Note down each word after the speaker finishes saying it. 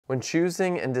When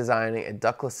choosing and designing a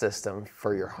ductless system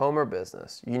for your home or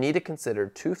business, you need to consider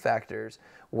two factors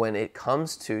when it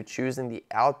comes to choosing the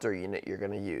outdoor unit you're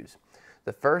going to use.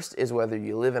 The first is whether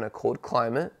you live in a cold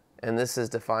climate, and this is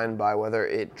defined by whether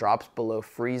it drops below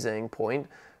freezing point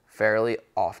fairly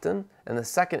often. And the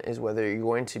second is whether you're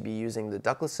going to be using the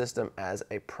ductless system as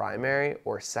a primary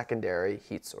or secondary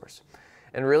heat source.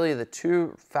 And really the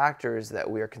two factors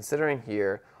that we are considering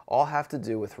here all have to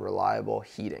do with reliable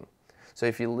heating. So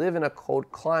if you live in a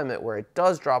cold climate where it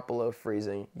does drop below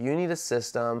freezing, you need a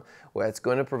system where it's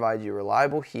going to provide you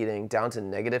reliable heating down to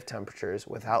negative temperatures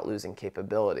without losing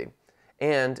capability.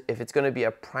 And if it's going to be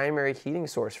a primary heating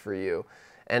source for you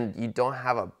and you don't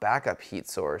have a backup heat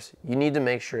source, you need to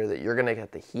make sure that you're going to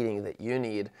get the heating that you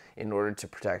need in order to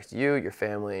protect you, your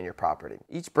family, and your property.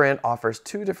 Each brand offers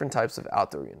two different types of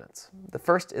outdoor units. The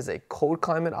first is a cold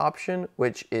climate option,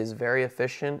 which is very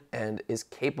efficient and is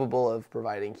capable of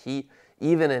providing heat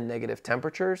even in negative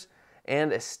temperatures,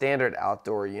 and a standard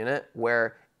outdoor unit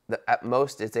where at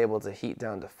most it's able to heat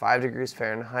down to 5 degrees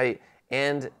Fahrenheit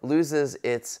and loses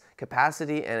its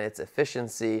capacity and its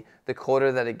efficiency the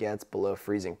colder that it gets below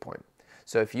freezing point.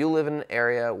 So if you live in an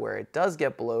area where it does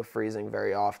get below freezing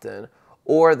very often,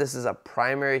 or this is a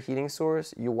primary heating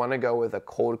source, you want to go with a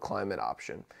cold climate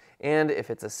option. And if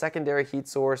it's a secondary heat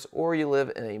source, or you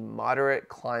live in a moderate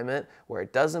climate where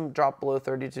it doesn't drop below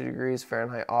 32 degrees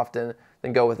Fahrenheit often,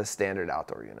 then go with a standard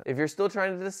outdoor unit. If you're still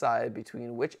trying to decide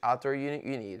between which outdoor unit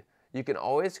you need, you can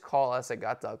always call us at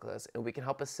Ductless and we can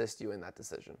help assist you in that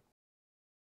decision.